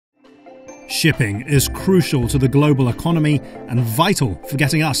Shipping is crucial to the global economy and vital for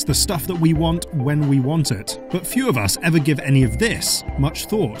getting us the stuff that we want when we want it. But few of us ever give any of this much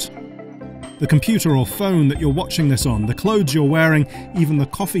thought. The computer or phone that you're watching this on, the clothes you're wearing, even the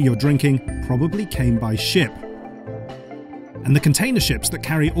coffee you're drinking, probably came by ship. And the container ships that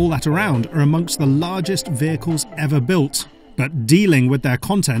carry all that around are amongst the largest vehicles ever built. But dealing with their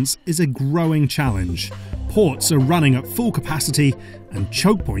contents is a growing challenge. Ports are running at full capacity, and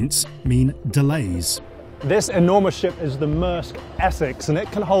choke points mean delays. This enormous ship is the Maersk Essex, and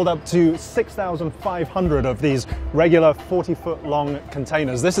it can hold up to 6,500 of these regular 40-foot long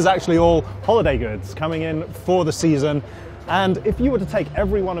containers. This is actually all holiday goods coming in for the season. And if you were to take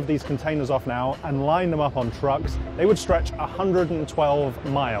every one of these containers off now and line them up on trucks, they would stretch 112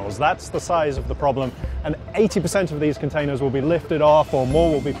 miles. That's the size of the problem. And 80% of these containers will be lifted off, or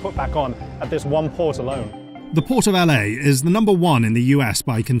more will be put back on at this one port alone. The Port of LA is the number one in the US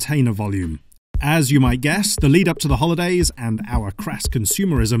by container volume. As you might guess, the lead up to the holidays and our crass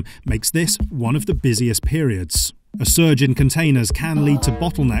consumerism makes this one of the busiest periods. A surge in containers can lead to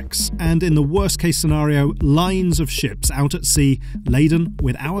bottlenecks, and in the worst case scenario, lines of ships out at sea laden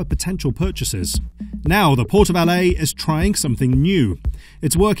with our potential purchases. Now, the Port of LA is trying something new.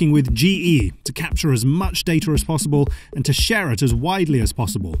 It's working with GE to capture as much data as possible and to share it as widely as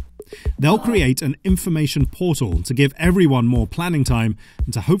possible. They'll create an information portal to give everyone more planning time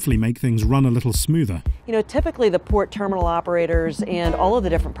and to hopefully make things run a little smoother. You know, typically the port terminal operators and all of the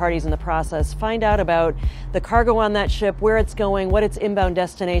different parties in the process find out about the cargo on that ship, where it's going, what its inbound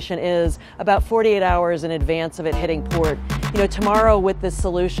destination is, about 48 hours in advance of it hitting port. You know, tomorrow with this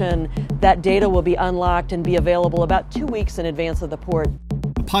solution, that data will be unlocked and be available about 2 weeks in advance of the port.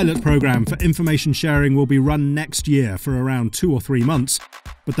 A pilot program for information sharing will be run next year for around 2 or 3 months,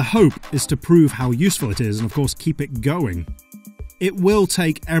 but the hope is to prove how useful it is and, of course, keep it going. It will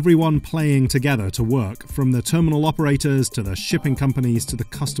take everyone playing together to work, from the terminal operators to the shipping companies to the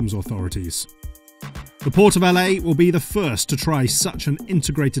customs authorities. The Port of LA will be the first to try such an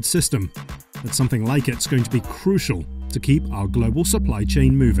integrated system, but something like it's going to be crucial to keep our global supply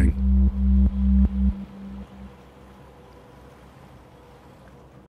chain moving.